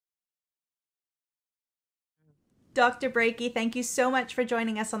Dr. Breakey, thank you so much for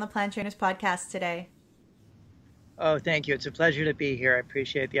joining us on the Plant Trainers podcast today. Oh, thank you. It's a pleasure to be here. I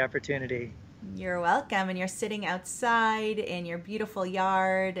appreciate the opportunity. You're welcome. And you're sitting outside in your beautiful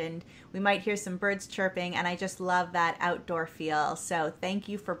yard, and we might hear some birds chirping. And I just love that outdoor feel. So thank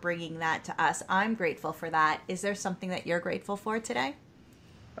you for bringing that to us. I'm grateful for that. Is there something that you're grateful for today?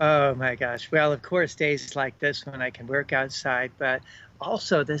 Oh my gosh. Well, of course, days like this when I can work outside, but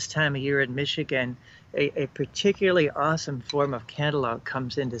also this time of year in Michigan, a particularly awesome form of cantaloupe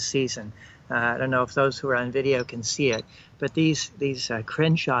comes into season. I don't know if those who are on video can see it, but these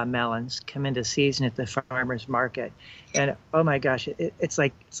Crenshaw melons come into season at the farmers market, and oh my gosh, it's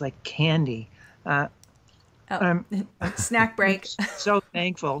like candy. Oh, snack break. So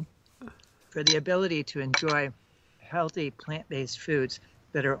thankful for the ability to enjoy healthy plant-based foods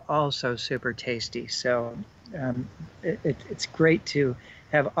that are also super tasty. So it's great to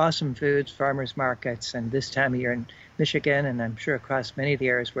have awesome foods, farmers markets, and this time of year in Michigan, and I'm sure across many of the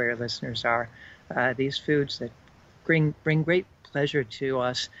areas where your listeners are, these foods that bring great pleasure to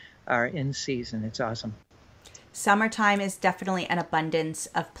us are in season. It's awesome. Summertime is definitely an abundance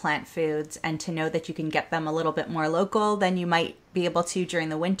of plant foods, and to know that you can get them a little bit more local than you might be able to during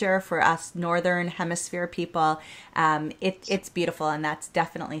the winter for us northern hemisphere people, it's beautiful, and that's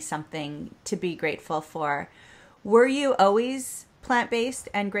definitely something to be grateful for. Were you always plant-based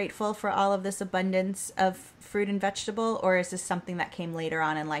and grateful for all of this abundance of fruit and vegetable, or is this something that came later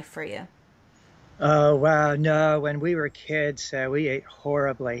on in life for you? Oh, wow. No, when we were kids, we ate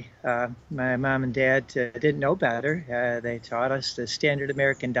horribly. My mom and dad didn't know better. They taught us the standard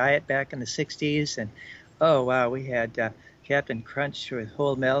American diet back in the 60s. And oh, wow, we had Captain Crunch with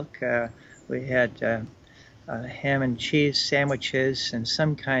whole milk. We had ham and cheese sandwiches and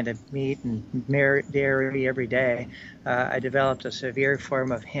some kind of meat and dairy every day. I developed a severe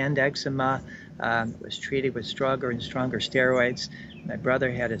form of hand eczema, was treated with stronger and stronger steroids. My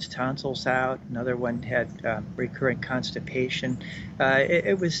brother had his tonsils out. Another one had recurrent constipation.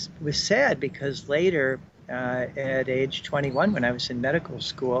 It was sad because later, at age 21, when I was in medical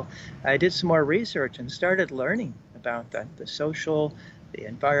school, I did some more research and started learning about the social, the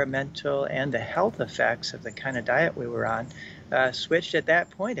environmental, and the health effects of the kind of diet we were on. Switched at that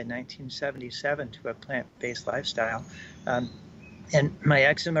point in 1977 to a plant-based lifestyle, and my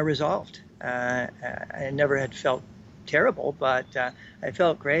eczema resolved. I never had felt terrible, but I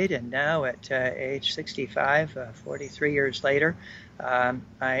felt great. And now at age 65, 43 years later,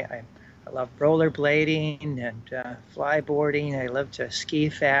 I love rollerblading and flyboarding. I love to ski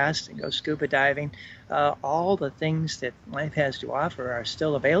fast and go scuba diving. All the things that life has to offer are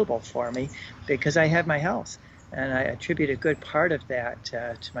still available for me because I have my health. And I attribute a good part of that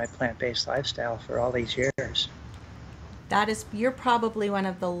to my plant-based lifestyle for all these years. You're probably one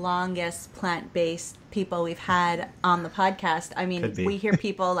of the longest plant-based people we've had on the podcast. I mean, we hear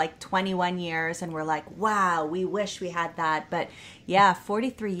people like 21 years and we're like, wow, we wish we had that. But yeah,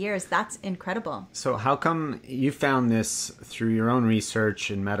 43 years, that's incredible. So how come you found this through your own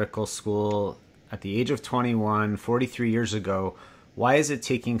research in medical school at the age of 21, 43 years ago? Why is it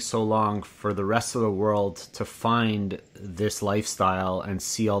taking so long for the rest of the world to find this lifestyle and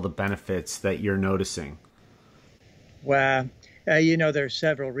see all the benefits that you're noticing? Well, there are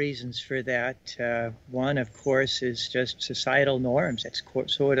several reasons for that. One, of course, is just societal norms. It's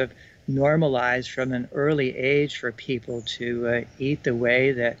sort of normalized from an early age for people to eat the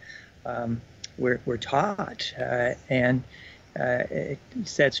way that we're taught, and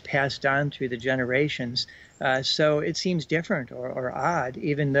that's passed on through the generations. So it seems different or odd,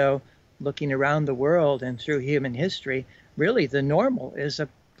 even though looking around the world and through human history, really the normal is a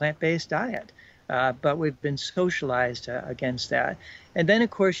plant-based diet. But we've been socialized against that. And then, of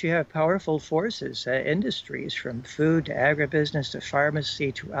course, you have powerful forces, industries from food to agribusiness to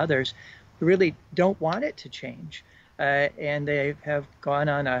pharmacy to others who really don't want it to change. And they have gone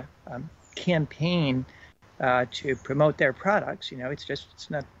on a campaign to promote their products. It's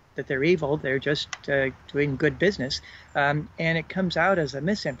not that they're evil, they're just doing good business. And it comes out as a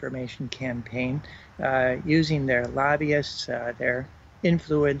misinformation campaign using their lobbyists, their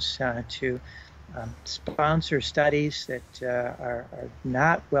influence to sponsor studies that are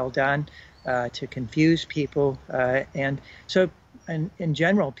not well done, to confuse people. And so in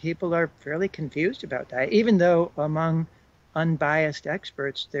general, people are fairly confused about that, even though among unbiased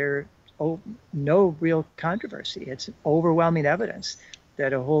experts, there's no real controversy. It's overwhelming evidence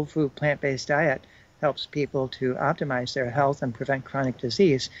that a whole food plant-based diet helps people to optimize their health and prevent chronic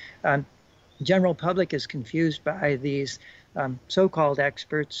disease. General public is confused by these so-called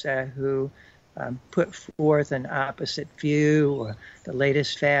experts who put forth an opposite view or the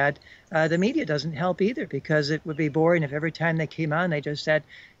latest fad. The media doesn't help either, because it would be boring if every time they came on they just said,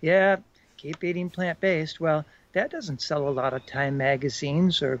 yeah, keep eating plant-based. Well, that doesn't sell a lot of Time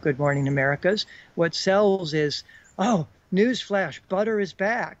magazines or Good Morning Americas. What sells is, oh, newsflash, butter is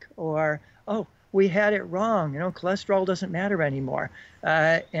back, or, oh, we had it wrong, cholesterol doesn't matter anymore.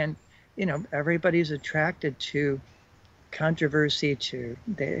 And everybody's attracted to controversy. Dr.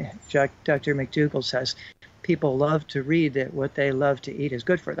 McDougall says people love to read that what they love to eat is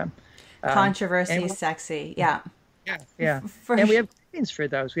good for them. Controversy is sexy. Yeah. Yeah. And we have cravings for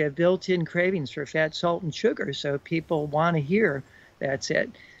those. We have built-in cravings for fat, salt, and sugar. So people want to hear that's it.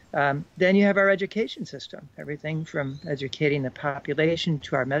 Then you have our education system, everything from educating the population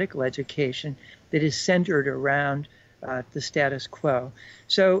to our medical education that is centered around the status quo.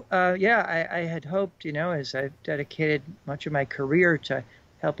 So, I had hoped, as I've dedicated much of my career to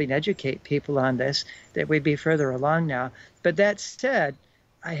helping educate people on this, that we'd be further along now. But that said,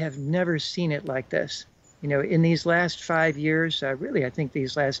 I have never seen it like this. In these last 5 years, really, I think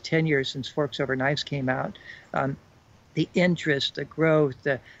these last 10 years since Forks Over Knives came out, the interest, the growth,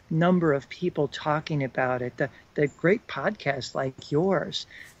 the number of people talking about it, the great podcasts like yours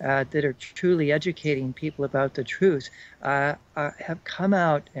that are truly educating people about the truth have come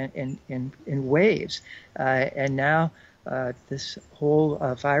out in waves. And now this whole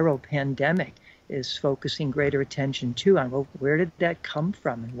viral pandemic is focusing greater attention too on, well, where did that come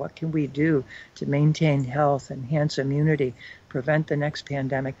from and what can we do to maintain health, enhance immunity, prevent the next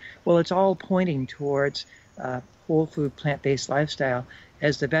pandemic? Well, it's all pointing towards whole food, plant-based lifestyle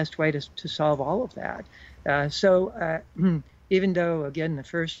as the best way to solve all of that. Even though, again, the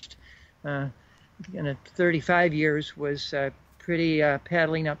first 35 years was pretty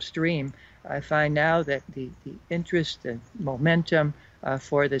paddling upstream, I find now that the interest, the momentum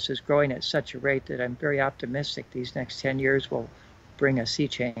for this is growing at such a rate that I'm very optimistic these next 10 years will bring a sea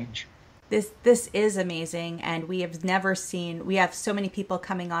change. This is amazing, and we have so many people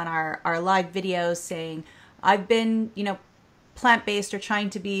coming on our live videos saying, I've been, plant-based or trying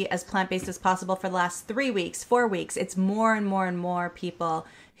to be as plant-based as possible for the last 3 weeks, 4 weeks. It's more and more and more people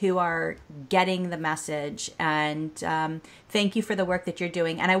who are getting the message. And thank you for the work that you're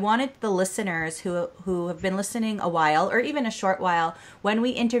doing. And I wanted the listeners who have been listening a while, or even a short while, when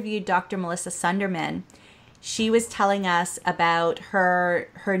we interviewed Dr. Melissa Sunderman, she was telling us about her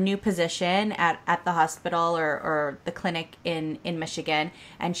new position at the hospital or the clinic in Michigan.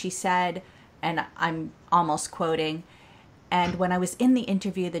 And she said, and I'm almost quoting, and when I was in the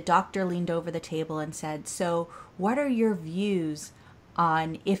interview, the doctor leaned over the table and said, so what are your views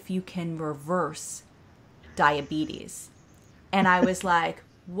on if you can reverse diabetes? And I was like,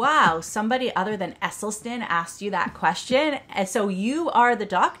 wow, somebody other than Esselstyn asked you that question. And so you are the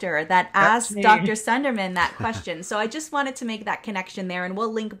doctor that asked Dr. Sunderman that question. So I just wanted to make that connection there. And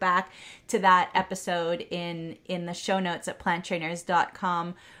we'll link back to that episode in the show notes at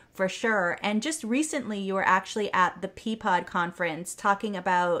planttrainers.com for sure. And just recently, you were actually at the PPOD conference talking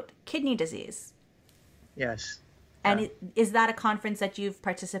about kidney disease. Yes. And is that a conference that you've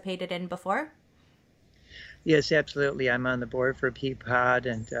participated in before? Yes, absolutely. I'm on the board for PPOD,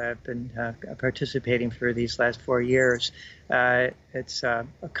 and I've been participating for these last 4 years. It's a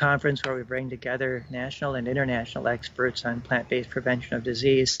conference where we bring together national and international experts on plant-based prevention of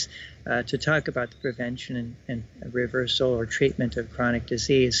disease to talk about the prevention and reversal or treatment of chronic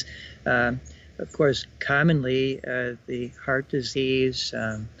disease. Of course, commonly the heart disease,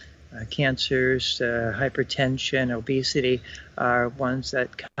 cancers, hypertension, obesity are ones that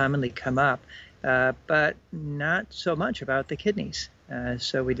commonly come up. But not so much about the kidneys.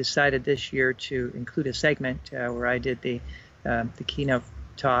 So we decided this year to include a segment where I did the keynote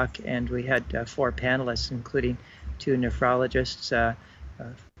talk, and we had 4 panelists, including 2 nephrologists,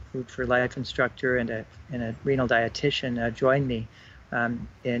 Food for Life instructor, and a renal dietitian join me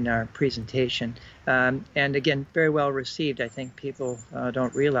in our presentation. And again, very well received. I think people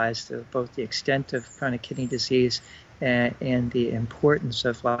don't realize both the extent of chronic kidney disease and the importance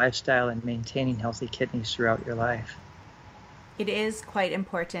of lifestyle and maintaining healthy kidneys throughout your life. It is quite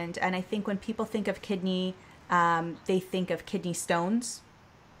important. And I think when people think of kidney, they think of kidney stones.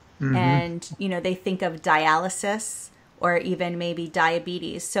 Mm-hmm. And, they think of dialysis or even maybe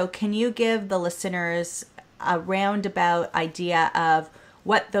diabetes. So can you give the listeners a roundabout idea of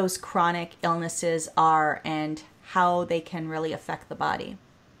what those chronic illnesses are and how they can really affect the body?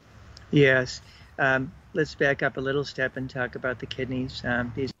 Yes. Let's back up a little step and talk about the kidneys.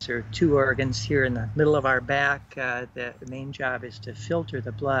 These are 2 organs here in the middle of our back. The main job is to filter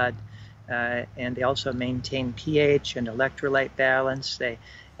the blood, and they also maintain pH and electrolyte balance. They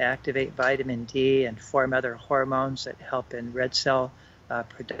activate vitamin D and form other hormones that help in red cell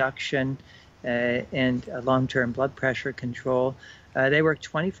production and long-term blood pressure control. They work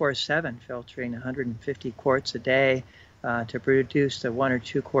 24/7, filtering 150 quarts a day to produce the 1 or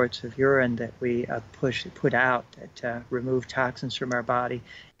 2 quarts of urine that we put out that remove toxins from our body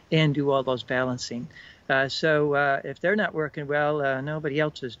and do all those balancing. So if they're not working well, nobody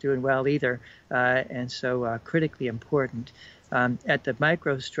else is doing well either, and so critically important. At the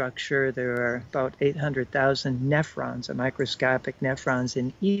microstructure, there are about 800,000 nephrons, microscopic nephrons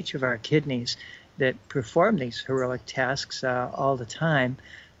in each of our kidneys that perform these heroic tasks all the time.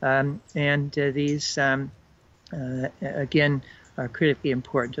 These, again, are critically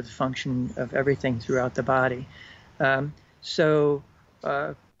important to the function of everything throughout the body.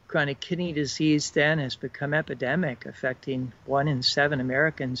 Chronic kidney disease then has become epidemic, affecting 1 in 7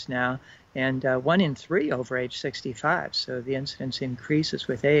 Americans now, and 1 in 3 over age 65. So the incidence increases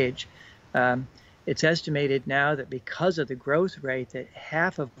with age. It's estimated now that because of the growth rate, that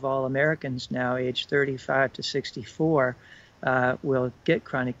half of all Americans now aged 35 to 64 will get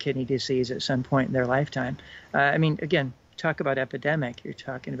chronic kidney disease at some point in their lifetime. I mean, again, talk about epidemic. You're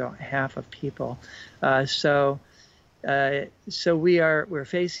talking about half of people. So we're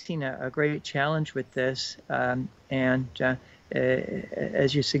facing a great challenge with this, and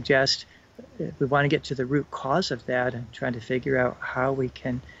as you suggest, we want to get to the root cause of that and try to figure out how we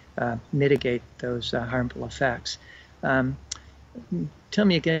can mitigate those harmful effects. Tell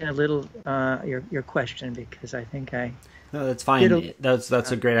me again a little your question, because I think No, that's fine.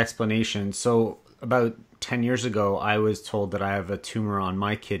 That's a great explanation. So about 10 years ago, I was told that I have a tumor on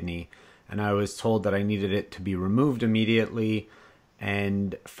my kidney, and I was told that I needed it to be removed immediately.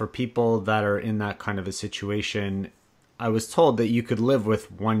 And for people that are in that kind of a situation, I was told that you could live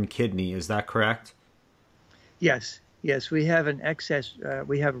with 1 kidney. Is that correct? Yes. We have an excess.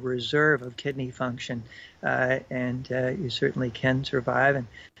 We have a reserve of kidney function, and you certainly can survive. And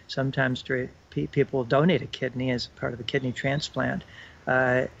sometimes people donate a kidney as part of a kidney transplant,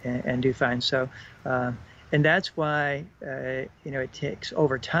 and do fine. So. And that's why, it takes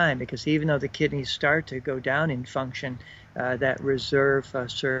over time, because even though the kidneys start to go down in function, that reserve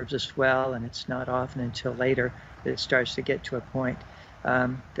serves us well, and it's not often until later that it starts to get to a point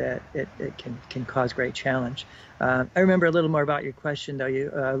that it can cause great challenge. I remember a little more about your question, though.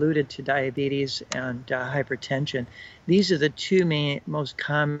 You alluded to diabetes and hypertension. These are the 2 most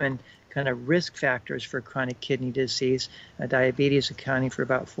common kind of risk factors for chronic kidney disease. Diabetes accounting for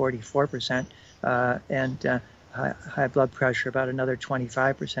about 44%, and high blood pressure about another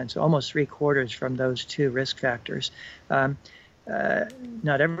 25%. So almost 3/4 from those 2 risk factors.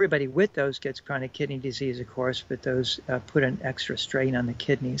 Not everybody with those gets chronic kidney disease, of course, but those put an extra strain on the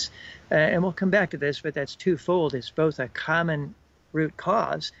kidneys. And we'll come back to this, but that's twofold. It's both a common root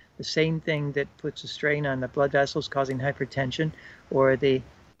cause, the same thing that puts a strain on the blood vessels causing hypertension, or the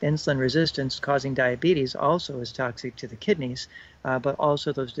insulin resistance causing diabetes also is toxic to the kidneys, but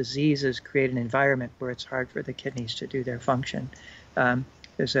also those diseases create an environment where it's hard for the kidneys to do their function.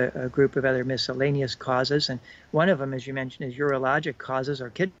 There's a group of other miscellaneous causes, and one of them, as you mentioned, is urologic causes or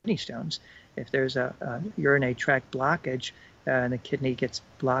kidney stones. If there's a urinary tract blockage and the kidney gets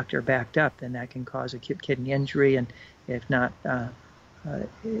blocked or backed up, then that can cause acute kidney injury, and if not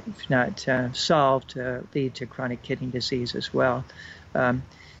solved, lead to chronic kidney disease as well.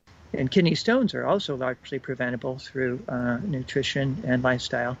 And kidney stones are also largely preventable through nutrition and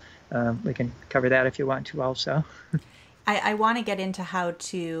lifestyle. We can cover that if you want to also. I want to get into how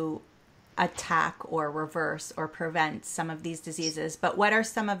to attack or reverse or prevent some of these diseases, but what are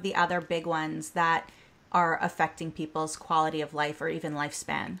some of the other big ones that are affecting people's quality of life or even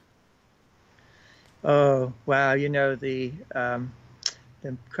lifespan? Oh, wow.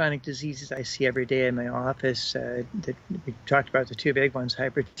 The chronic diseases I see every day in my office, we talked about the 2 big ones,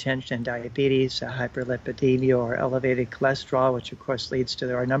 hypertension and diabetes, hyperlipidemia or elevated cholesterol, which of course leads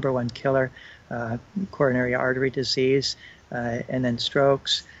to our number 1 killer, coronary artery disease, and then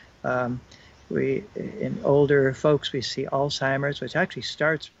strokes. In older folks, we see Alzheimer's, which actually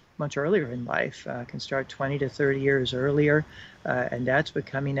starts much earlier in life, can start 20 to 30 years earlier, and that's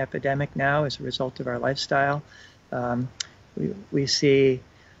becoming epidemic now as a result of our lifestyle. We see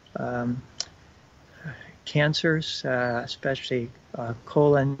cancers, especially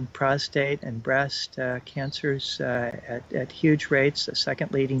colon, prostate, and breast cancers at huge rates. The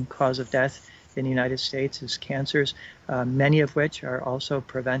second leading cause of death in the United States is cancers, many of which are also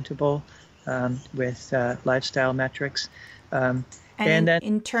preventable with lifestyle metrics. And then,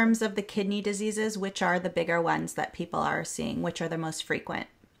 in terms of the kidney diseases, which are the bigger ones that people are seeing? Which are the most frequent?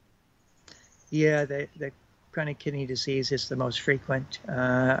 Yeah, the chronic kidney disease is the most frequent,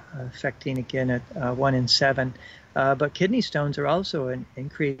 affecting, again, 1 in 7. But kidney stones are also an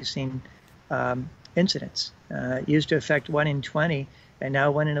increasing incidence. It used to affect 1 in 20, and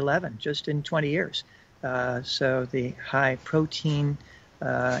now 1 in 11, just in 20 years. So the high protein,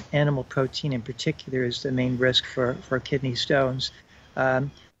 animal protein in particular, is the main risk for kidney stones.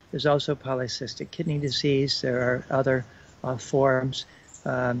 There's also polycystic kidney disease. There are other forms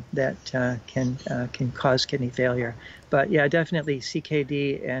that can cause kidney failure. But yeah, definitely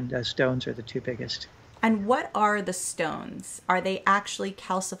CKD and stones are the two biggest. And what are the stones? Are they actually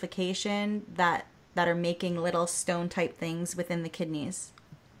calcification that are making little stone-type things within the kidneys?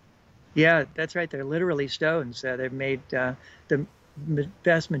 Yeah, that's right. They're literally stones. They're made, the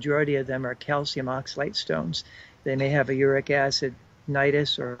vast majority of them are calcium oxalate stones. They may have a uric acid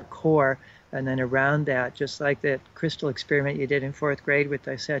nidus or core, and then around that, just like that crystal experiment you did in 4th grade with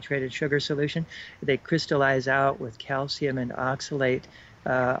the saturated sugar solution, they crystallize out with calcium and oxalate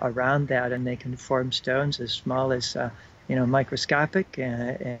around that, and they can form stones as small as microscopic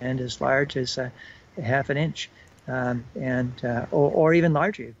and as large as half an inch. Or even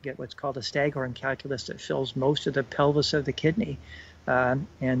larger. You get what's called a staghorn calculus that fills most of the pelvis of the kidney.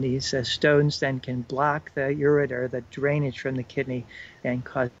 And these stones then can block the ureter, the drainage from the kidney, and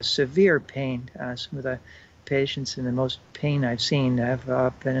cause severe pain. Some of the patients in the most pain I've seen have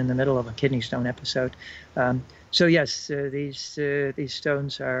been in the middle of a kidney stone episode. So yes, these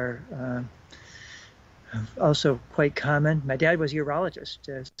stones are also quite common. My dad was a urologist,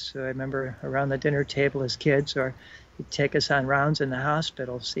 so I remember around the dinner table as kids, or he'd take us on rounds in the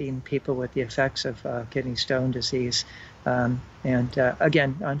hospital, seeing people with the effects of kidney stone disease.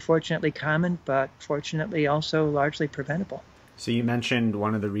 Again, unfortunately common, but fortunately also largely preventable. So you mentioned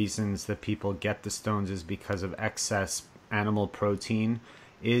one of the reasons that people get the stones is because of excess animal protein.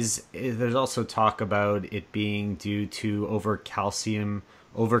 There's also talk about it being due to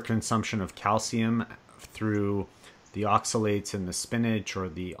overconsumption of calcium through the oxalates in the spinach or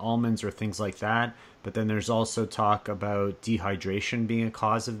the almonds or things like that. But then there's also talk about dehydration being a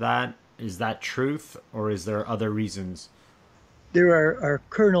cause of that. Is that truth, or is there other reasons? There are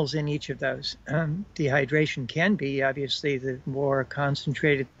kernels in each of those. Dehydration can be, obviously, the more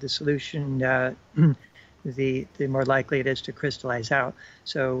concentrated the solution, the more likely it is to crystallize out.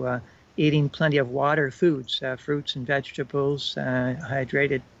 So eating plenty of water foods, fruits and vegetables,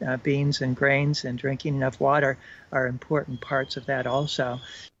 hydrated beans and grains, and drinking enough water are important parts of that also.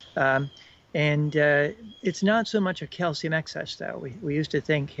 And it's not so much a calcium excess, though. We used to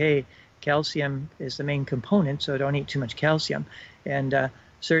think, hey, calcium is the main component, so don't eat too much calcium. And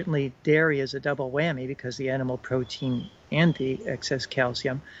certainly dairy is a double whammy because the animal protein and the excess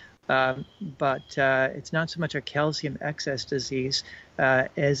calcium. But it's not so much a calcium excess disease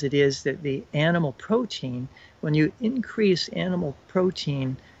as it is that the animal protein, when you increase animal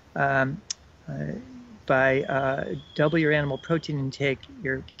protein by double your animal protein intake,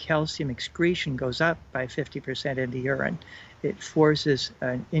 your calcium excretion goes up by 50% in the urine. It forces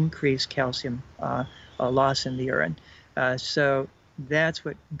an increased calcium loss in the urine. So that's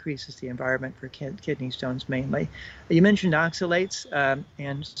what increases the environment for kidney stones mainly. You mentioned oxalates,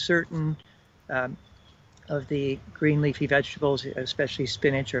 and certain of the green leafy vegetables, especially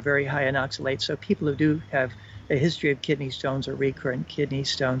spinach, are very high in oxalates. So people who do have a history of kidney stones or recurrent kidney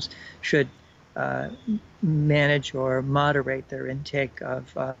stones should manage or moderate their intake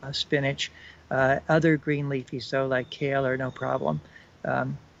of spinach. Other green leafies, though, like kale, are no problem.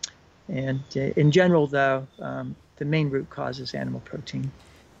 And in general, though, the main root cause is animal protein.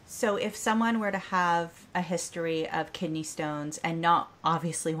 So if someone were to have a history of kidney stones and not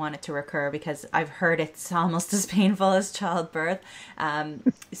obviously want it to recur, because I've heard it's almost as painful as childbirth.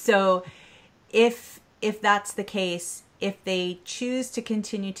 So if that's the case, if they choose to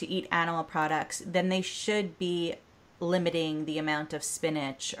continue to eat animal products, then they should be limiting the amount of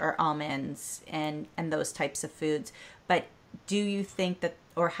spinach or almonds and those types of foods. But do you think that,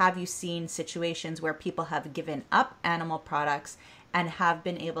 or have you seen situations where people have given up animal products and have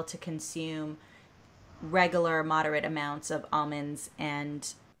been able to consume regular moderate amounts of almonds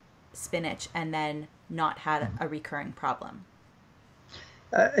and spinach and then not had a recurring problem?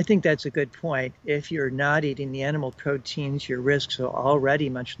 I think that's a good point. If you're not eating the animal proteins, your risks are already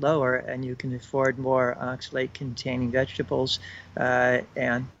much lower, and you can afford more oxalate-containing vegetables.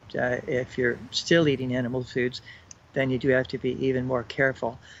 And if you're still eating animal foods, then you do have to be even more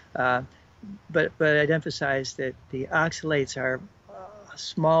careful. But I'd emphasize that the oxalates are a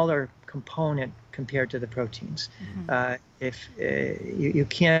smaller component compared to the proteins. Mm-hmm. If you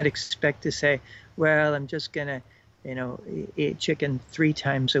can't expect to say, well, I'm just going to eat chicken 3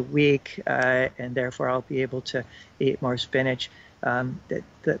 times a week, and therefore I'll be able to eat more spinach. The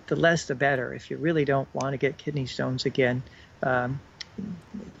less the better. If you really don't want to get kidney stones again,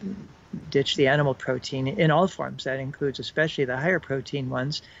 ditch the animal protein in all forms. That includes especially the higher protein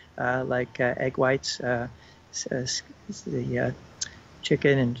ones, like egg whites, the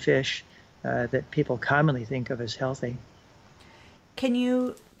chicken and fish that people commonly think of as healthy.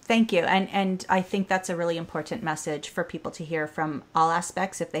 Thank you. And I think that's a really important message for people to hear from all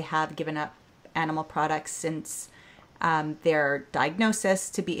aspects if they have given up animal products since their diagnosis,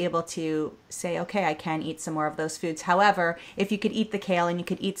 to be able to say, okay, I can eat some more of those foods. However, if you could eat the kale and you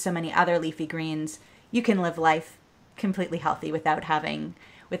could eat so many other leafy greens, you can live life completely healthy without having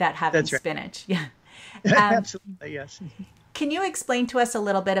That's right. spinach. Yeah. Absolutely, yes. Can you explain to us a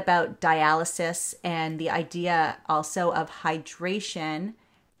little bit about dialysis and the idea also of hydration?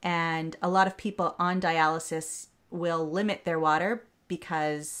 And a lot of people on dialysis will limit their water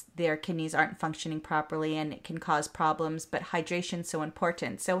because their kidneys aren't functioning properly and it can cause problems, but hydration is so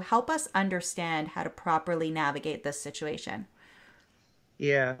important. So help us understand how to properly navigate this situation.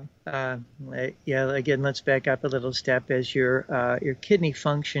 Yeah. Again, let's back up a little step. As your kidney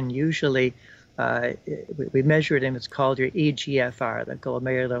function usually, we measure it, and it's called your eGFR, the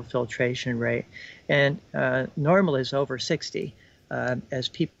glomerular filtration rate, and normal is over 60. As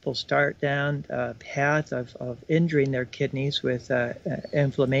people start down a path of injuring their kidneys with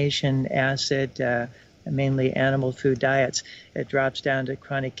inflammation, acid, mainly animal food diets, it drops down to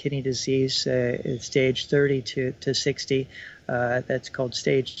chronic kidney disease at stage 30 to 60. That's called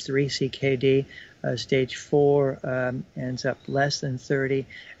stage 3 CKD. Stage 4 ends up less than 30.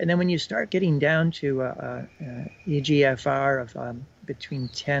 And then when you start getting down to eGFR of between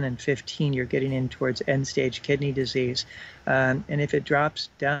 10 and 15, you're getting in towards end-stage kidney disease. And if it drops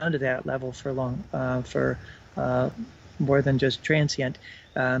down to that level for more than just transient,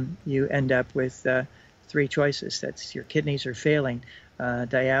 you end up with 3 choices. That's your kidneys are failing,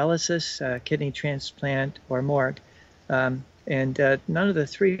 dialysis, kidney transplant, or morgue. And none of the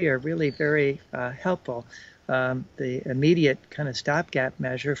 3 are really very helpful. The immediate kind of stopgap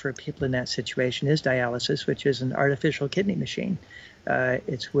measure for people in that situation is dialysis, which is an artificial kidney machine.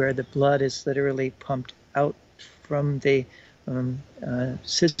 It's where the blood is literally pumped out from the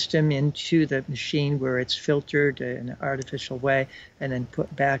system into the machine, where it's filtered in an artificial way and then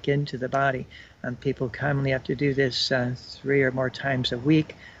put back into the body. People commonly have to do this 3 or more times a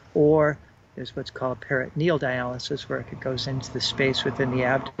week, or there's what's called peritoneal dialysis, where it goes into the space within the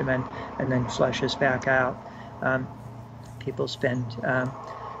abdomen and then flushes back out. People spend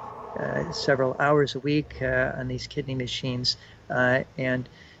several hours a week on these kidney machines, and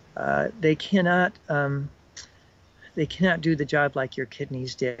they cannot do the job like your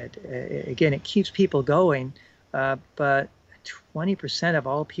kidneys did. Again, it keeps people going, but 20% of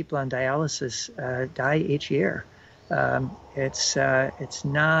all people on dialysis die each year. It's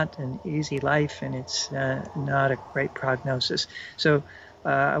not an easy life, and it's not a great prognosis. So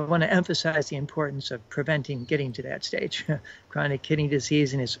I want to emphasize the importance of preventing getting to that stage. Chronic kidney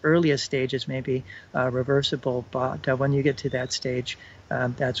disease in its earliest stages may be reversible, but when you get to that stage,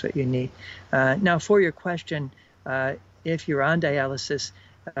 that's what you need. Now, for your question, if you're on dialysis,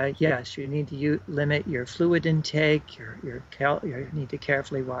 yes, you need to limit your fluid intake. You need to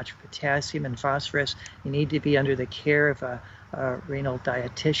carefully watch potassium and phosphorus. You need to be under the care of a renal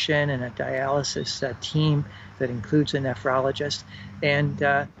dietitian and a dialysis team that includes a nephrologist. And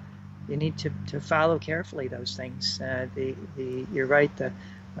you need to follow carefully those things. You're right, the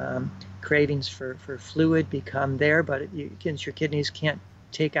cravings for fluid become there, but since your kidneys can't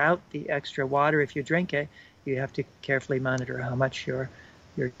take out the extra water if you drink it, you have to carefully monitor how much you're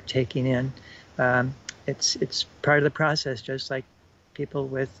taking in. It's part of the process, just like people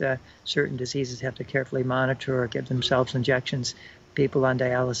with certain diseases have to carefully monitor or give themselves injections. People on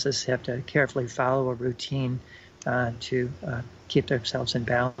dialysis have to carefully follow a routine to keep themselves in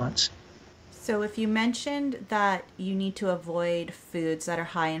balance. So if you mentioned that you need to avoid foods that are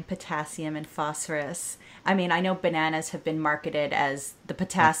high in potassium and phosphorus, I mean, I know bananas have been marketed as the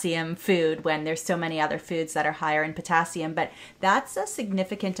potassium food when there's so many other foods that are higher in potassium, but that's a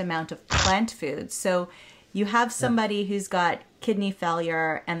significant amount of plant foods. So you have somebody who's got kidney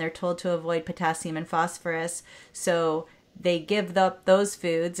failure and they're told to avoid potassium and phosphorus, so they give up those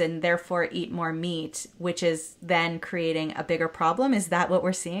foods and therefore eat more meat, which is then creating a bigger problem. Is that what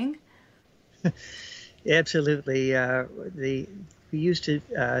we're seeing? Absolutely. The we used to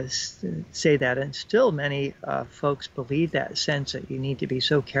say that, and still many folks believe that sense that you need to be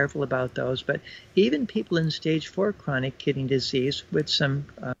so careful about those. But even people in stage 4 chronic kidney disease with some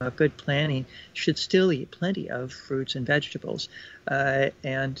good planning should still eat plenty of fruits and vegetables.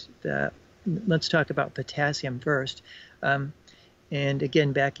 And let's talk about potassium first. And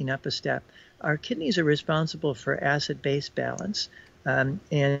again, backing up a step, our kidneys are responsible for acid-base balance.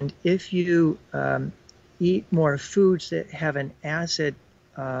 And if you eat more foods that have an acid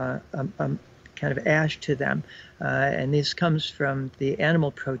kind of ash to them, and this comes from the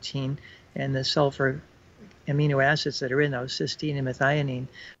animal protein and the sulfur amino acids that are in those, cysteine and methionine.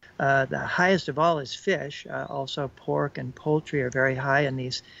 The highest of all is fish. Also pork and poultry are very high in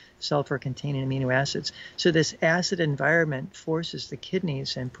these sulfur-containing amino acids. So this acid environment forces the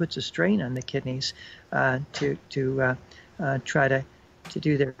kidneys and puts a strain on the kidneys to try to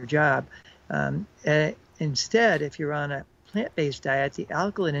do their job. Instead, if you're on a plant-based diet, the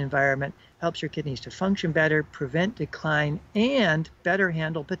alkaline environment helps your kidneys to function better, prevent decline, and better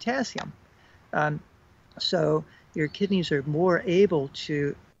handle potassium. So your kidneys are more able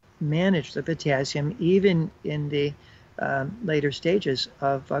to manage the potassium even in the later stages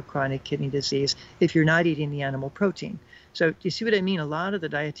of chronic kidney disease if you're not eating the animal protein. So do you see what I mean? A lot of the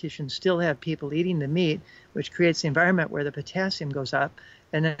dietitians still have people eating the meat, which creates the environment where the potassium goes up,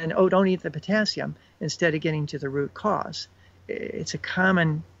 and then, oh, don't eat the potassium, instead of getting to the root cause. It's a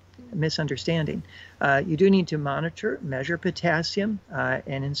common misunderstanding. You do need to monitor, measure potassium,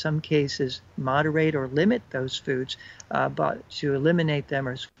 and in some cases moderate or limit those foods, but to eliminate them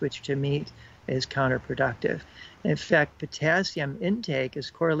or switch to meat is counterproductive. In fact, potassium intake is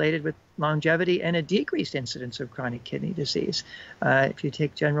correlated with longevity and a decreased incidence of chronic kidney disease. If you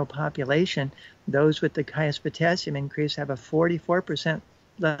take general population, those with the highest potassium increase have a 44%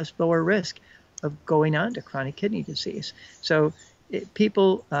 lower risk of going on to chronic kidney disease. So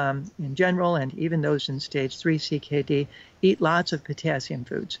people in general, and even those in stage 3 CKD, eat lots of potassium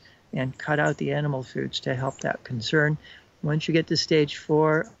foods and cut out the animal foods to help that concern. Once you get to stage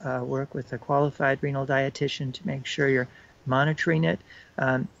 4, work with a qualified renal dietitian to make sure you're monitoring it.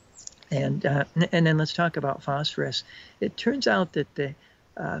 And then let's talk about phosphorus. It turns out that the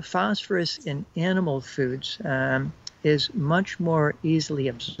phosphorus in animal foods is much more easily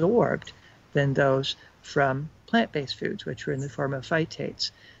absorbed than those from plant-based foods, which are in the form of phytates.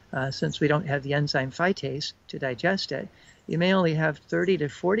 Since we don't have the enzyme phytase to digest it, you may only have 30 to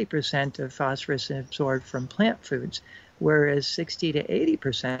 40% of phosphorus absorbed from plant foods, whereas 60 to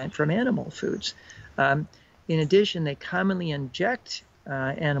 80% from animal foods. In addition, they commonly inject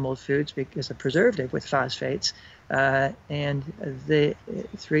animal foods because of preservative with phosphates, and the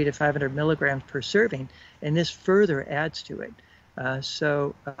 300 to 500 milligrams per serving, and this further adds to it.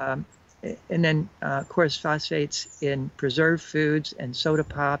 And then, of course, phosphates in preserved foods and soda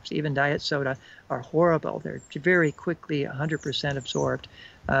pops, even diet soda, are horrible. They're very quickly 100% absorbed.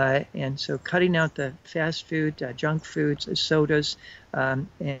 And so cutting out the fast food, junk foods, sodas,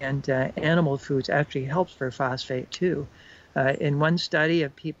 and animal foods actually helps for phosphate too. In one study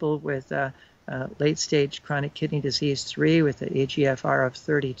of people with late-stage chronic kidney disease 3 with an eGFR of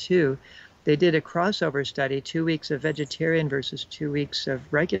 32, they did a crossover study, 2 weeks of vegetarian versus 2 weeks of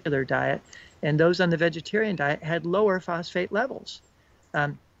regular diet, and those on the vegetarian diet had lower phosphate levels.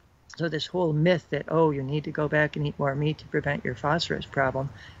 So this whole myth that, oh, you need to go back and eat more meat to prevent your phosphorus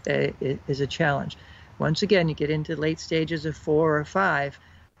problem is a challenge. Once again, you get into late stages of 4 or 5,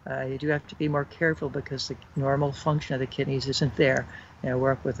 you do have to be more careful because the normal function of the kidneys isn't there.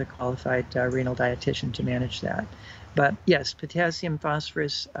 Work with a qualified renal dietitian to manage that. But yes, potassium,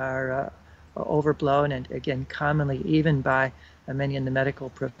 phosphorus are overblown, and again, commonly even by many in the medical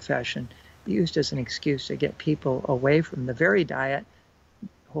profession, used as an excuse to get people away from the very diet,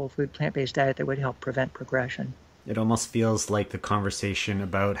 whole food, plant-based diet that would help prevent progression. It almost feels like the conversation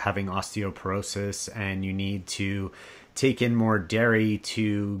about having osteoporosis and you need to take in more dairy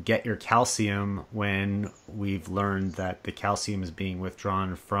to get your calcium, when we've learned that the calcium is being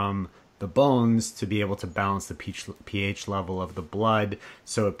withdrawn from the bones to be able to balance the pH level of the blood.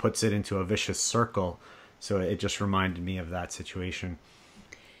 So it puts it into a vicious circle. So it just reminded me of that situation.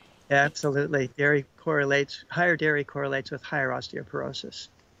 Absolutely. Higher dairy correlates with higher osteoporosis.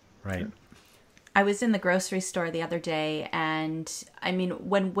 Right. I was in the grocery store the other day, and I mean,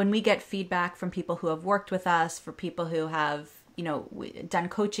 when we get feedback from people who have worked with us, for people who have, done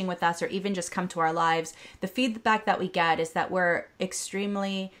coaching with us, or even just come to our lives, the feedback that we get is that we're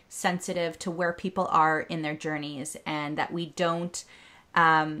extremely sensitive to where people are in their journeys, and that we don't,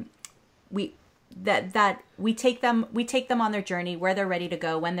 we take them on their journey, where they're ready to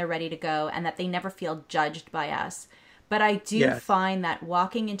go, when they're ready to go, and that they never feel judged by us. But I do Yes. find that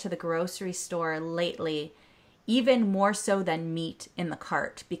walking into the grocery store lately, even more so than meat in the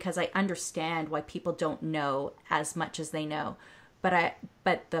cart, because I understand why people don't know as much as they know. But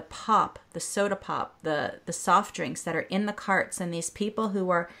the pop, the soda pop, the soft drinks that are in the carts, and these people who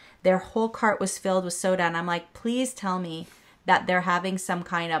were, their whole cart was filled with soda, and I'm like, please tell me that they're having some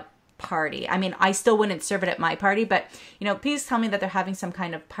kind of party. I mean, I still wouldn't serve it at my party, but please tell me that they're having some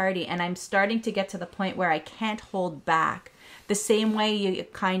kind of party. And I'm starting to get to the point where I can't hold back. The same way you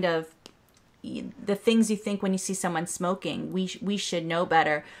kind of, the things you think when you see someone smoking, we should know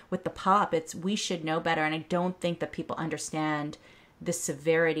better. With the pop, it's we should know better. And I don't think that people understand the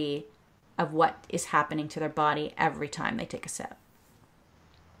severity of what is happening to their body every time they take a sip.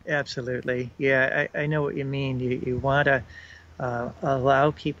 Absolutely. Yeah, I know what you mean. You want to allow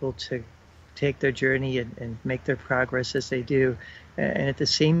people to take their journey and make their progress as they do. And at the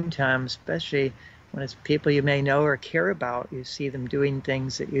same time, especially when it's people you may know or care about, you see them doing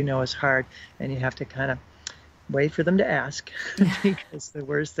things that you know is hard, and you have to kind of wait for them to ask, because the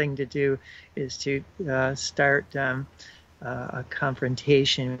worst thing to do is to start a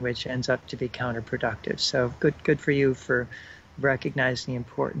confrontation, which ends up to be counterproductive. So good for you for recognizing the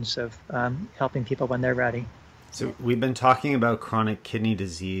importance of helping people when they're ready. So we've been talking about chronic kidney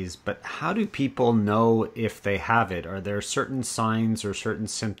disease, but how do people know if they have it? Are there certain signs or certain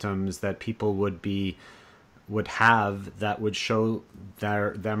symptoms that people would have that would show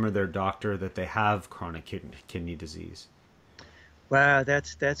them or their doctor that they have chronic kidney disease? Wow,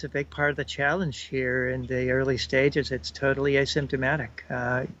 that's a big part of the challenge here. In the early stages, it's totally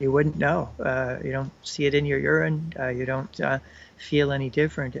asymptomatic. You wouldn't know. You don't see it in your urine. You don't feel any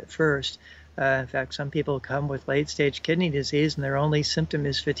different at first. In fact, some people come with late-stage kidney disease, and their only symptom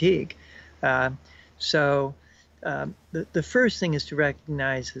is fatigue. So the first thing is to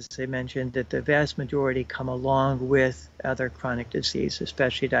recognize, as I mentioned, that the vast majority come along with other chronic disease,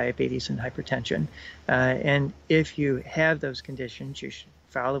 especially diabetes and hypertension. And if you have those conditions, you should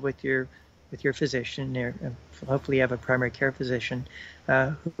follow with your physician, or hopefully you have a primary care physician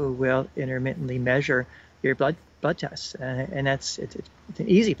who will intermittently measure your blood tests, and it's an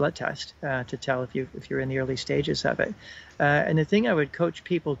easy blood test to tell if you're in the early stages of it. And the thing I would coach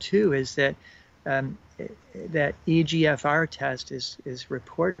people to is that that EGFR test is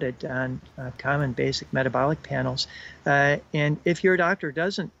reported on common basic metabolic panels, and if your doctor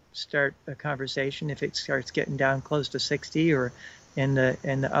doesn't start a conversation, if it starts getting down close to 60 or in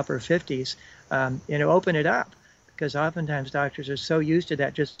the upper 50s, open it up. Because oftentimes doctors are so used to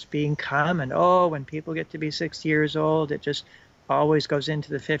that just being common. Oh, when people get to be 60 years old, it just always goes into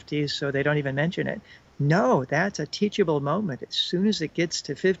the 50s, so they don't even mention it. No, that's a teachable moment. As soon as it gets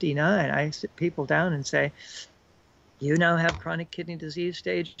to 59, I sit people down and say, you now have chronic kidney disease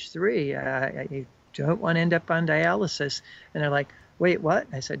stage 3. You don't want to end up on dialysis. And they're like, wait, what?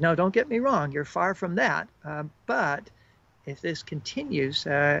 I said, no, don't get me wrong. You're far from that. But if this continues,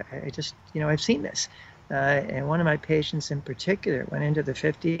 I've seen this. And one of my patients in particular went into the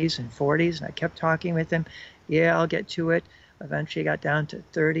 50s and 40s, and I kept talking with him. Yeah, I'll get to it. Eventually got down to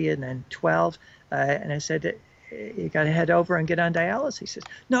 30 and then 12. And I said, you got to head over and get on dialysis. He says,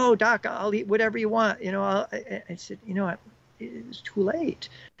 no, doc, I'll eat whatever you want. I said, it's too late.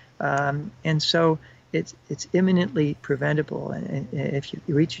 And so it's imminently preventable, and if you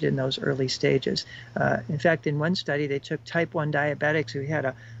reach it in those early stages. In fact, in one study, they took type 1 diabetics who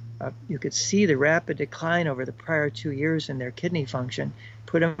had you could see the rapid decline over the prior 2 years in their kidney function,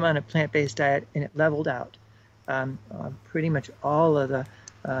 put them on a plant-based diet, and it leveled out. Pretty much all of the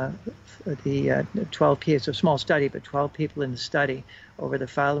 12 people, it's a small study, but 12 people in the study over the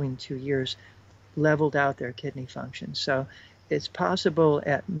following 2 years leveled out their kidney function. So it's possible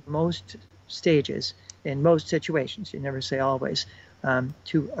at most stages, in most situations, you never say always,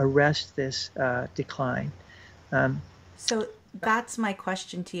 to arrest this decline. So that's my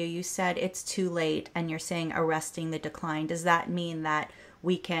question to you. You said it's too late, and you're saying arresting the decline. Does that mean that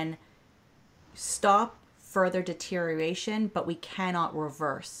we can stop further deterioration, but we cannot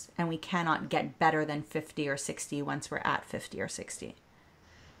reverse, and we cannot get better than 50 or 60 once we're at 50 or 60?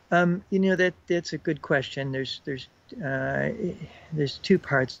 That's a good question. There's two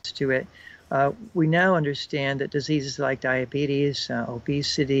parts to it. We now understand that diseases like diabetes,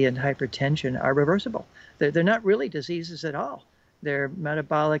 obesity, and hypertension are reversible. They're not really diseases at all. They're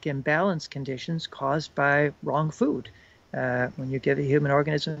metabolic imbalance conditions caused by wrong food. When you give a human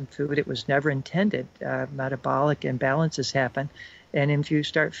organism food it was never intended, metabolic imbalances happen. And if you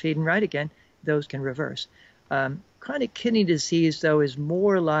start feeding right again, those can reverse. Chronic kidney disease, though, is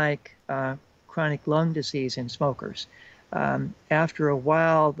more like chronic lung disease in smokers. After a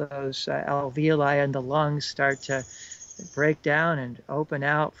while, those alveoli in the lungs start to break down and open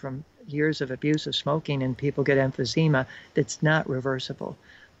out from years of abuse of smoking, and people get emphysema that's not reversible.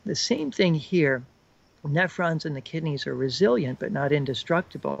 The same thing here. Nephrons in the kidneys are resilient but not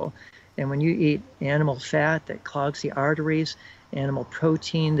indestructible. And when you eat animal fat that clogs the arteries, animal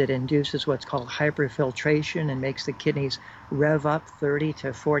protein that induces what's called hyperfiltration and makes the kidneys rev up 30 to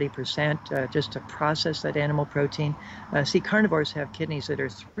 40% just to process that animal protein. See, carnivores have kidneys that are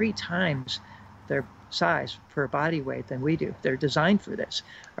 3 times their size per body weight than we do. They're designed for this.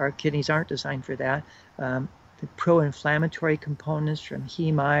 Our kidneys aren't designed for that. The pro-inflammatory components from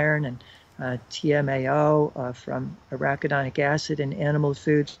heme iron and TMAO from arachidonic acid in animal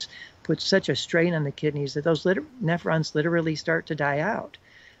foods puts such a strain on the kidneys that those nephrons literally start to die out.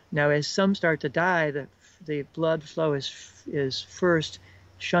 Now, as some start to die, the blood flow is first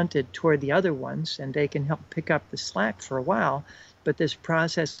shunted toward the other ones, and they can help pick up the slack for a while. But this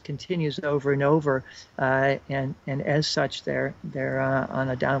process continues over and over, and as such, they're on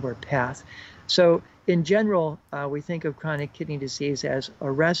a downward path. So, in general, we think of chronic kidney disease as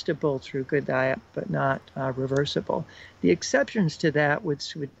arrestable through good diet, but not reversible. The exceptions to that would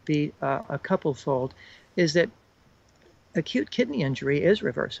be a couple-fold, is that acute kidney injury is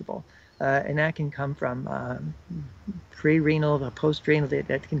reversible, and that can come from pre-renal, post-renal,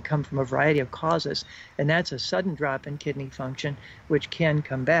 that can come from a variety of causes, and that's a sudden drop in kidney function, which can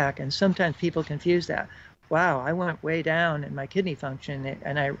come back, and sometimes people confuse that. Wow, I went way down in my kidney function,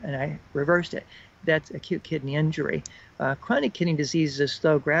 and I reversed it. That's acute kidney injury. Chronic kidney disease is a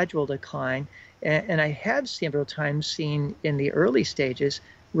slow, gradual decline, and I have several times seen in the early stages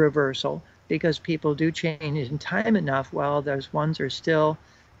reversal because people do change in time enough while those ones are still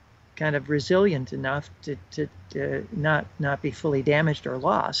kind of resilient enough to not be fully damaged or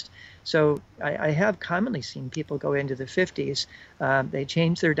lost. So I have commonly seen people go into the 50s. They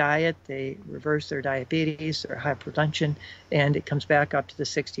change their diet, they reverse their diabetes, their hypertension, and it comes back up to the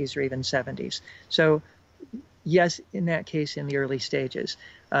 60s or even 70s. So yes, in that case, in the early stages.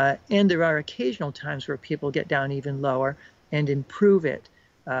 And there are occasional times where people get down even lower and improve it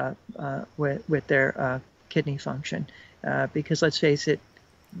with their kidney function. Because let's face it,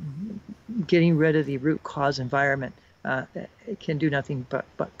 getting rid of the root cause environment it can do nothing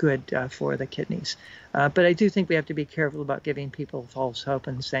but good for the kidneys. But I do think we have to be careful about giving people false hope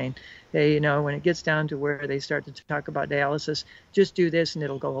and saying, hey, when it gets down to where they start to talk about dialysis, just do this and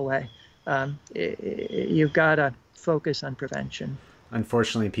it'll go away. You've got to focus on prevention.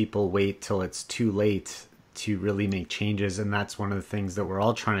 Unfortunately, people wait till it's too late to really make changes, and that's one of the things that we're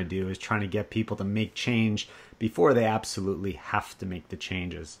all trying to do, is trying to get people to make change before they absolutely have to make the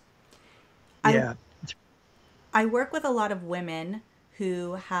changes. Yeah. I work with a lot of women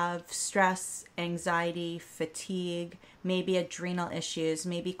who have stress, anxiety, fatigue, maybe adrenal issues,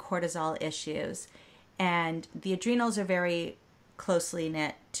 maybe cortisol issues. And the adrenals are very closely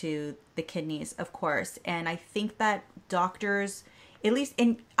knit to the kidneys, of course. And I think that doctors, at least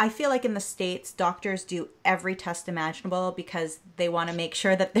I feel like in the States, doctors do every test imaginable because they want to make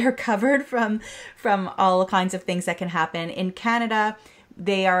sure that they're covered from all kinds of things that can happen. In Canada,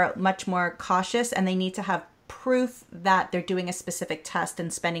 they are much more cautious, and they need to have proof that they're doing a specific test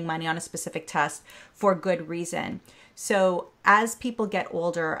and spending money on a specific test for good reason. So as people get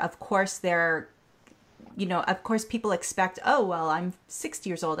older, of course people expect, oh, well, I'm 60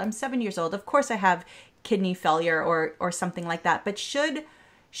 years old, I'm 70 years old, of course I have kidney failure or something like that. But should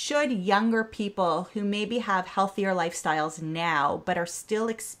younger people who maybe have healthier lifestyles now but are still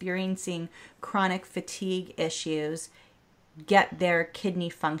experiencing chronic fatigue issues get their kidney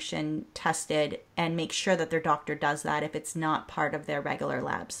function tested and make sure that their doctor does that if it's not part of their regular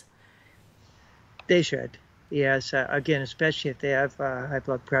labs? They should. Yes, again, especially if they have high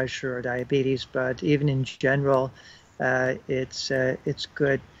blood pressure or diabetes, but even in general, it's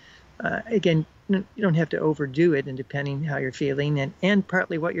good. Again, you don't have to overdo it, and depending how you're feeling and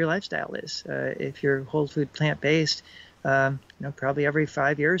partly what your lifestyle is. If you're whole food plant-based, probably every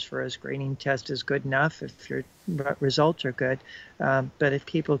 5 years for a screening test is good enough if your results are good. But if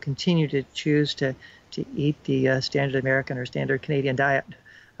people continue to choose to eat the standard American or standard Canadian diet,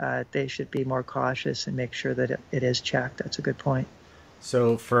 they should be more cautious and make sure that it is checked. That's a good point.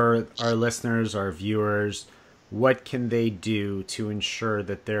 So for our listeners, our viewers, what can they do to ensure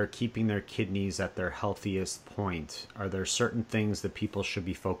that they're keeping their kidneys at their healthiest point? Are there certain things that people should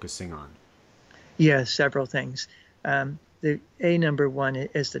be focusing on? Yes, several things. The number one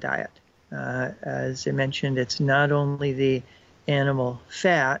is the diet. As I mentioned, it's not only the animal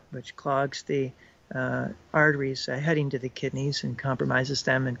fat, which clogs the arteries heading to the kidneys and compromises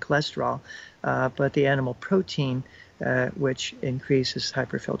them, and cholesterol, but the animal protein which increases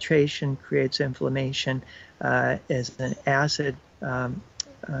hyperfiltration, creates inflammation, is an acid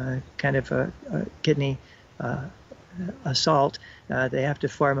kind of a kidney assault. They have to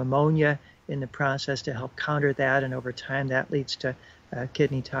form ammonia in the process to help counter that, and over time that leads to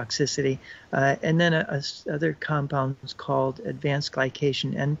kidney toxicity. And then other compounds called advanced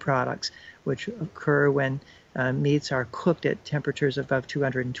glycation end products, which occur when meats are cooked at temperatures above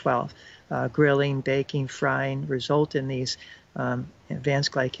 212. Grilling, baking, frying result in these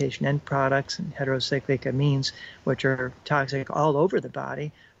advanced glycation end products and heterocyclic amines, which are toxic all over the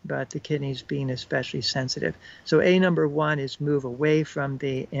body, but the kidneys being especially sensitive. So number one is move away from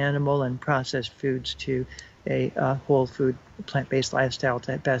the animal and processed foods to a whole food, plant-based lifestyle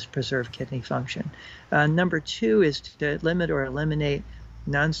to best preserve kidney function. Number two is to limit or eliminate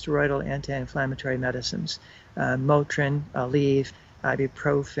non-steroidal anti-inflammatory medicines, Motrin, Aleve,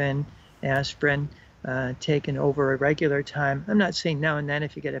 ibuprofen, aspirin, taken over a regular time. I'm not saying now and then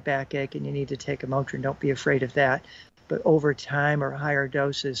if you get a backache and you need to take a Motrin, don't be afraid of that. But over time or higher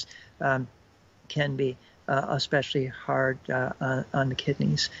doses can be especially hard on the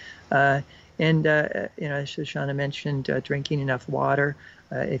kidneys. As Shoshana mentioned, drinking enough water.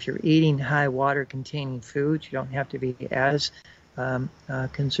 If you're eating high water-containing foods, you don't have to be as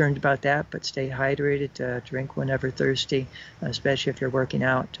concerned about that, but stay hydrated, drink whenever thirsty, especially if you're working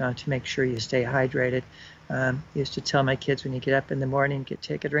out, to make sure you stay hydrated. I used to tell my kids when you get up in the morning,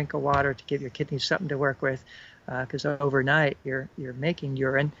 take a drink of water to give your kidneys something to work with, because overnight you're making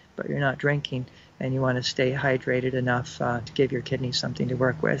urine, but you're not drinking, and you want to stay hydrated enough to give your kidneys something to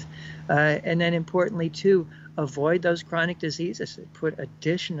work with. And then importantly, too, avoid those chronic diseases that put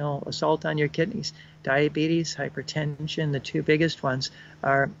additional assault on your kidneys. Diabetes, hypertension, the two biggest ones,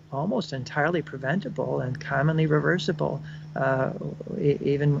 are almost entirely preventable and commonly reversible,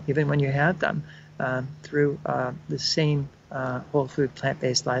 even when you have them, through the same whole food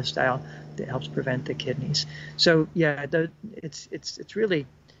plant-based lifestyle that helps prevent the kidneys. So yeah, it's really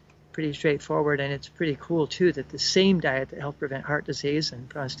pretty straightforward, and it's pretty cool too that the same diet that helped prevent heart disease and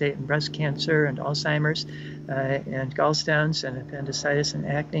prostate and breast cancer and Alzheimer's and gallstones and appendicitis and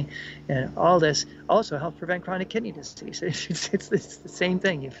acne and all this also helped prevent chronic kidney disease. It's the same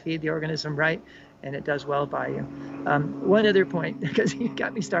thing. You feed the organism right, and it does well by you. One other point, because you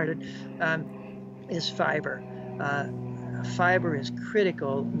got me started, is fiber. Fiber is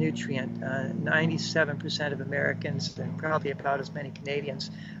critical nutrient. 97% of Americans, and probably about as many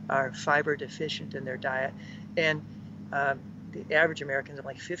Canadians, are fiber deficient in their diet. And the average American is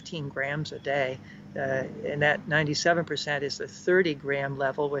like 15 grams a day. And that 97% is the 30-gram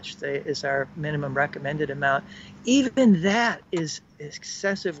level, which is our minimum recommended amount. Even that is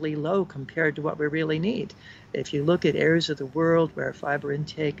excessively low compared to what we really need. If you look at areas of the world where fiber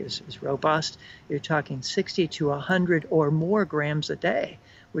intake is robust, you're talking 60 to 100 or more grams a day,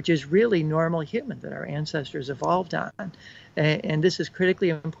 which is really normal human that our ancestors evolved on. And this is critically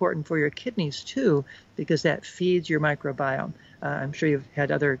important for your kidneys too, because that feeds your microbiome. I'm sure you've had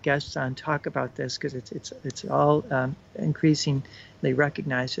other guests on talk about this, because it's all increasingly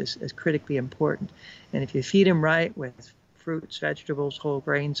recognized as critically important. And if you feed them right with fruits, vegetables, whole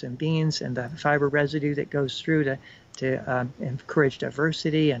grains, and beans, and the fiber residue that goes through to encourage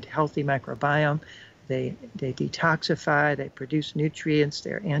diversity and healthy microbiome, they detoxify, they produce nutrients,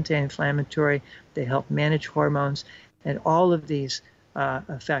 they're anti-inflammatory, they help manage hormones, and all of these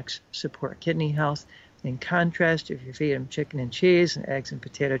effects support kidney health. In contrast, if you feed them chicken and cheese and eggs and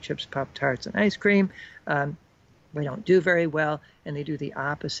potato chips, Pop-Tarts, and ice cream, they don't do very well, and they do the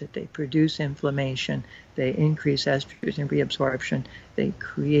opposite. They produce inflammation, they increase estrogen reabsorption, they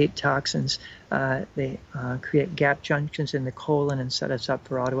create toxins, they create gap junctions in the colon and set us up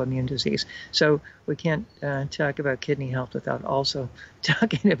for autoimmune disease. So we can't talk about kidney health without also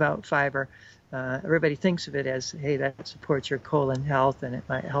talking about fiber. Everybody thinks of it as, hey, that supports your colon health and it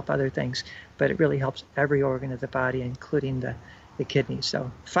might help other things, but it really helps every organ of the body, including the kidneys. So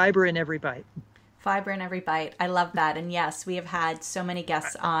fiber in every bite. Fiber in every bite. I love that. And yes, we have had so many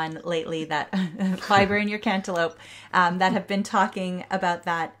guests on lately that fiber in your cantaloupe that have been talking about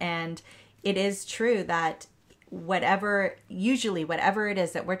that. And it is true that whatever it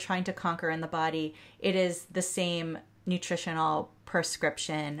is that we're trying to conquer in the body, it is the same nutritional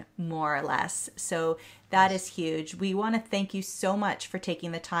prescription, more or less. So that is huge. We want to thank you so much for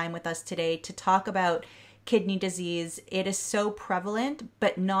taking the time with us today to talk about kidney disease. It is so prevalent,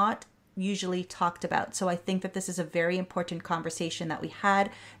 but not usually talked about. So I think that this is a very important conversation that we had,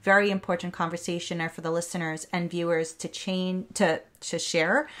 very important conversation for the listeners and viewers to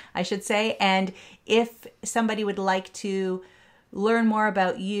share, I should say. And if somebody would like to learn more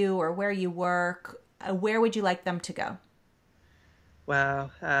about you or where you work, where would you like them to go?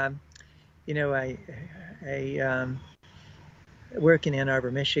 Wow. I work in Ann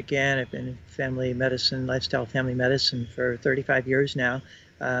Arbor, Michigan. I've been in family medicine, lifestyle family medicine for 35 years now.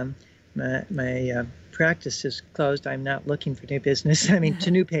 My practice is closed. I'm not looking for new business. I mean,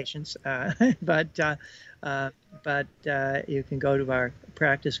 to new patients. But you can go to our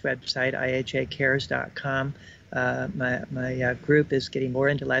practice website, IHAcares.com. My group is getting more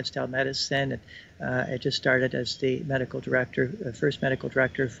into lifestyle medicine. I just started as the first medical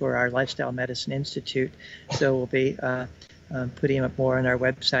director for our Lifestyle Medicine Institute. So we'll be putting up more on our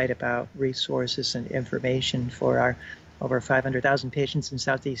website about resources and information for our over 500,000 patients in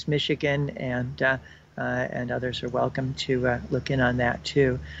Southeast Michigan, and others are welcome to look in on that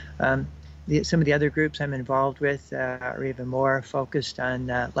too. Some of the other groups I'm involved with are even more focused on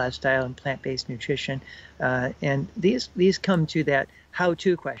lifestyle and plant-based nutrition, and these come to that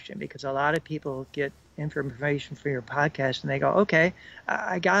how-to question, because a lot of people get information from your podcast and they go, okay,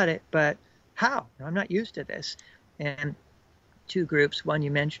 I got it, but how? I'm not used to this. And two groups, one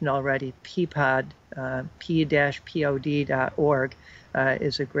you mentioned already, PPOD, p-pod.org,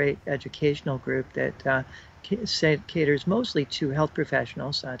 is a great educational group that caters mostly to health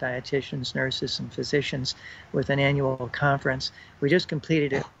professionals, dietitians, nurses, and physicians, with an annual conference. We just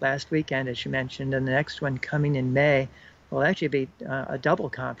completed it last weekend, as you mentioned, and the next one coming in May will actually be a double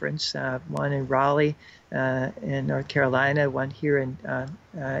conference, one in Raleigh in North Carolina, one here in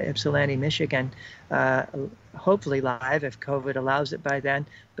Ypsilanti, Michigan, hopefully live if COVID allows it by then,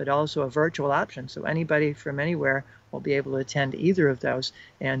 but also a virtual option. So anybody from anywhere will be able to attend either of those.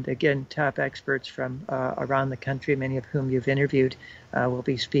 And again, top experts from around the country, many of whom you've interviewed, will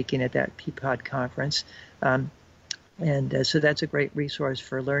be speaking at that PPOD conference. So that's a great resource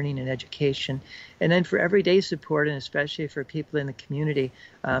for learning and education. And then for everyday support, and especially for people in the community,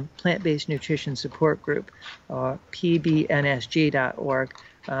 Plant-Based Nutrition Support Group, pbnsg.org,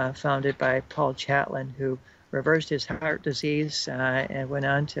 founded by Paul Chatlin, who reversed his heart disease and went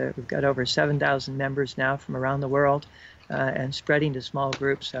on to, we've got over 7,000 members now from around the world, and spreading to small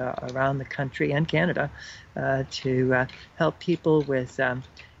groups around the country and Canada to help people with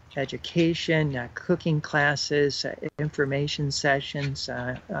education, cooking classes, information sessions,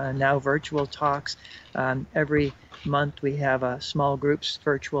 now virtual talks. Every month we have a small groups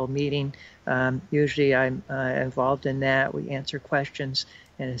virtual meeting. Usually I'm involved in that. We answer questions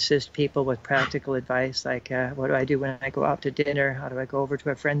and assist people with practical advice, like what do I do when I go out to dinner? How do I go over to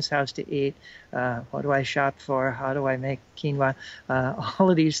a friend's house to eat? What do I shop for? How do I make quinoa?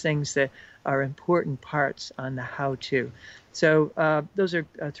 All of these things that are important parts on the how-to. So those are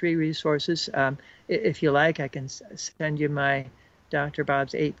three resources. If you like, I can send you my Dr.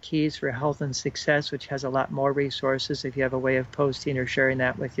 Bob's 8 Keys for Health and Success, which has a lot more resources. If you have a way of posting or sharing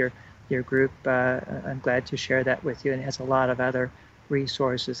that with your group, I'm glad to share that with you. And it has a lot of other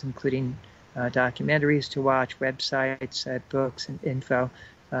resources, including documentaries to watch, websites, books, and info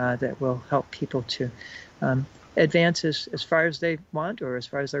that will help people to advance as far as they want or as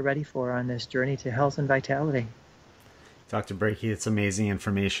far as they're ready for on this journey to health and vitality. Dr. Breakey, it's amazing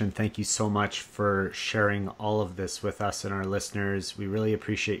information. Thank you so much for sharing all of this with us and our listeners. We really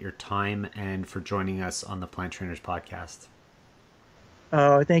appreciate your time and for joining us on the Plant Trainers podcast.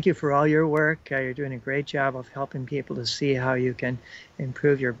 Oh, thank you for all your work. You're doing a great job of helping people to see how you can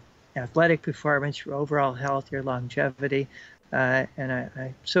improve your athletic performance, your overall health, your longevity. And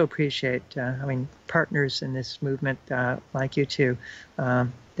I so appreciate having partners in this movement like you too.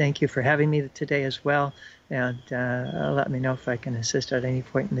 Thank you for having me today as well. And let me know if I can assist at any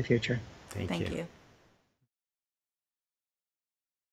point in the future. Thank you.